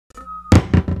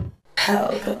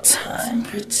Pelpa time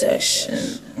protection.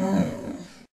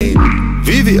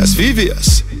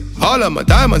 VVS. All of my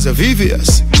diamonds are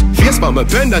VVS. Face by my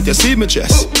pendant, you see me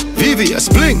chest.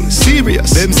 VVS, bling,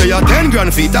 serious. Them say you're 10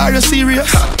 grand feet, are you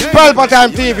serious? Pelpa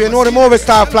Time TV, you know the movie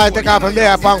star flight take off from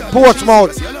there from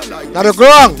Portsmouth. Now the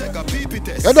ground.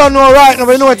 You don't know right now,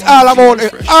 but you know it's all about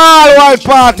the all-white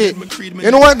party. You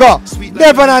know what go?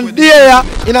 Devon and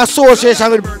DAHLIA in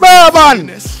association with Bourbon.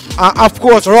 And of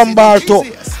course, Rumbar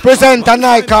too. Present a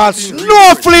night called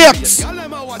Snowflakes.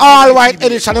 All-white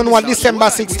edition on December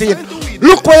 16.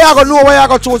 Look where you go, know where you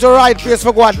go choose the right place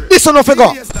for going. This one for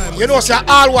go. You know, it's an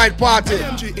all-white party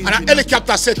and a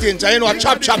helicopter settings. You know, a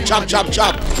chop.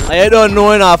 And you don't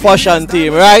know in our fashion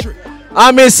team, right?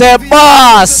 I may say,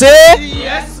 boss, eh?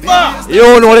 Yes, boss.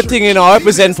 You know the thing, you know,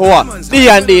 represent for what?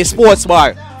 D&D Sports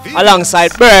Bar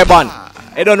alongside Bourbon.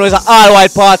 I don't know it's an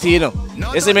all-white party, you know.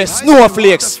 You see me,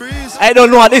 Snowflakes. I don't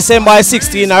know what December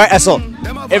 16, right? So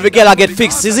every girl get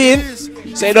fixed, is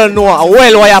in. So you don't know a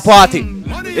well-wire party.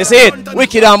 You see it?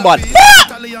 Wicked and bad.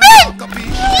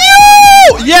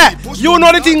 Yeah, you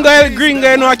know the thing going green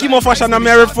guy, you know, I keep my fashion and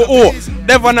married for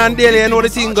Devon and DAHLIA, you know the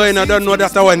thing going, I don't know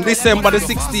that one. December the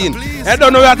 16th. I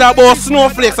don't know what about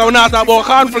snowflakes, I not about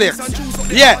cornflakes.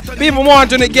 Yeah, people want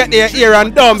to get their ear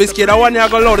and dumb biscuit. I want you to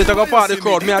go loud, to go part the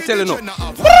crowd, me I tell you no.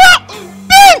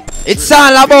 It's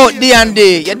all about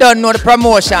D&D. You don't know the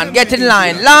promotion. Get in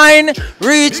line. Line,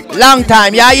 reach, long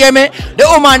time. You hear me? The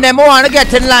woman them want to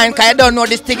get in line because you don't know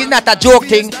this thing is not a joke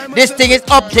thing. This thing is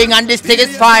up thing and this thing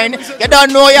is fine. You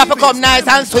don't know you have to come nice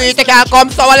and sweet. You can't come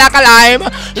sour like a lime.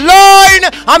 Line!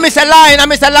 I miss a line. I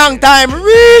miss a long time.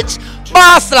 Reach,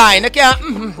 boss line. You can't,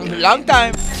 long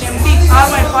time.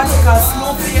 All-white party called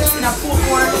Snowflakes in a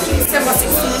Portmore, December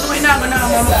 16th. We're not going to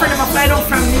have a friend of mine fly down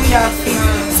from New York.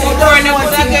 So we don't know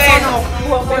what thing turn up.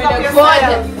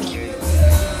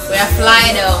 We are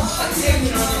flying now.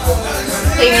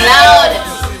 Sing loud.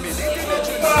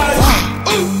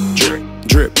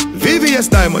 Drip. VVS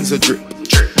diamonds a drip.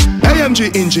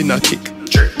 AMG engine a kick.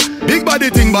 Big body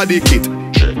thing body kit.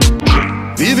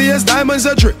 VVS diamonds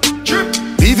a drip.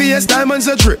 VVS diamonds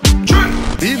a drip.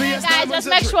 Guys, just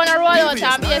make sure you roll out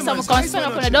and pay some spend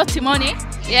up on the dirty money.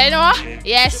 Yeah, you know?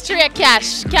 Yeah, straight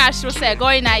cash. Cash will say, go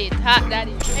in at it. Hot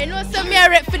daddy. I know some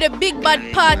rep for the big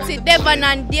bad party. Devon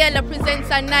and DAHLIA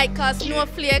presents a night called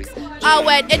Snowflakes,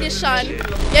 all-white edition.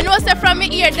 You know, say from me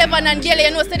here, Devon and DAHLIA,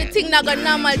 you know, say the thing not gonna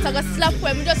normal, it's gonna slap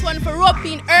when we just want to rope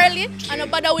in early and no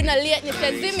bother with no lateness.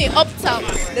 See me up top.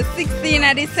 The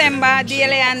 16th of December,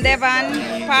 DAHLIA and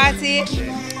Devon party.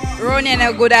 Running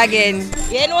a good again.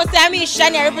 You know, say I'm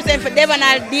Shania represent for Devon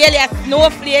and DAHLIA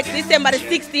Snowflakes, December the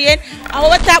 16th. And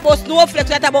we talk about snowflakes,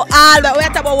 we talk about all that. We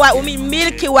talk about what we mean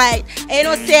milky white. And you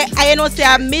know, say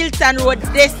a Milton Road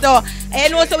this so.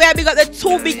 And you know, so we have got the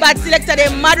two big bad selectors,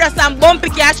 the Madras and Bumpy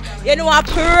Cash. You know, a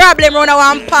problem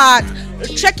around one part.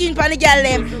 Check in for the girl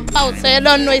them. Oh, so you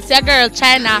don't know it's your girl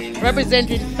China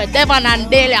representing for Devon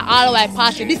and DAHLIA all-white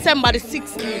party December the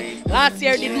 16th. Last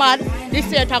year did mad, this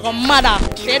year it a mother.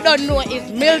 So you don't know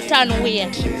it's Milton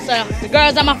way. So the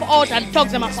girls are for out and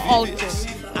thugs are for out too.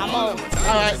 I'm out.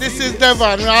 Alright, this is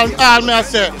Devon. All me I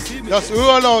say, just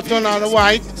roll out on the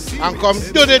white and come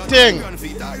do the thing.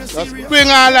 Just bring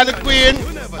all of the queen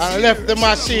and left the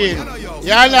machine.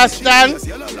 You understand?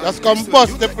 Just come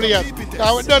bust the place.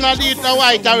 Because we don't eat the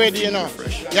white already, you know.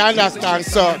 You understand?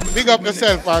 So, big up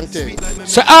yourself and thing.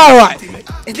 So, alright.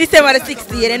 It's December the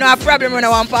 16th. You know a problem on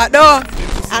one part though.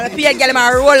 And the people get them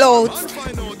a roll out.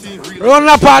 Run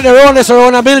the part, the road is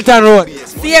around a Milton Road.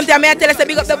 Same time, I tell us to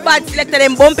big up the bad selector,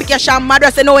 them Bumpy Cash and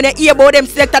Madras. You know when you hear about them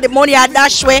selector, the money at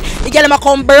dash way. You get them a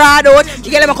come broad out. You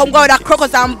get them a come go with a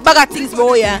crocus and bag of things,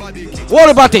 boy. Yeah. What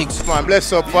about things? Man,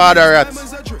 bless up Father Rat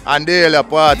and DAHLIA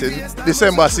party,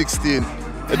 December 16th.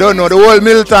 You don't know, the whole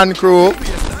Milton crew,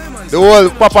 the whole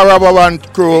Papa Rababan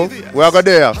crew, we are go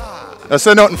there. You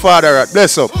say nothing Father Rat,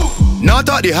 bless up. Not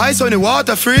at the heights when the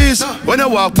water freeze. When I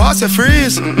walk past the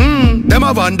freeze. Them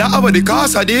a wonder about the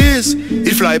cost of this.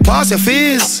 It fly past your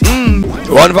face.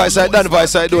 One voice side, that voice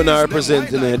side don't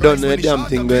represent, you know. You don't know the damn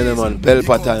thing going on, man.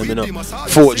 Pelpa time, you know.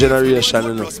 Fourth generation,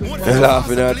 you know. You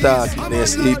laughing and talking, you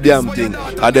see damn thing.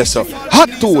 And that's so. Hot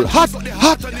tool, hot.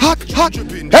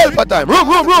 Pelpa time, room.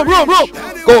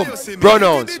 Come,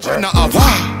 pronouns.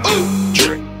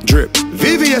 Drip.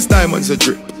 VVS diamonds a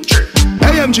drip.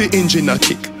 AMG engine a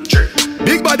kick.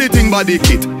 Big body thing body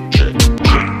kit.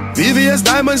 VVS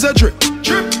diamonds a drip.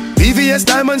 VVS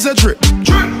diamonds a drip.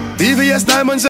 VVS diamonds a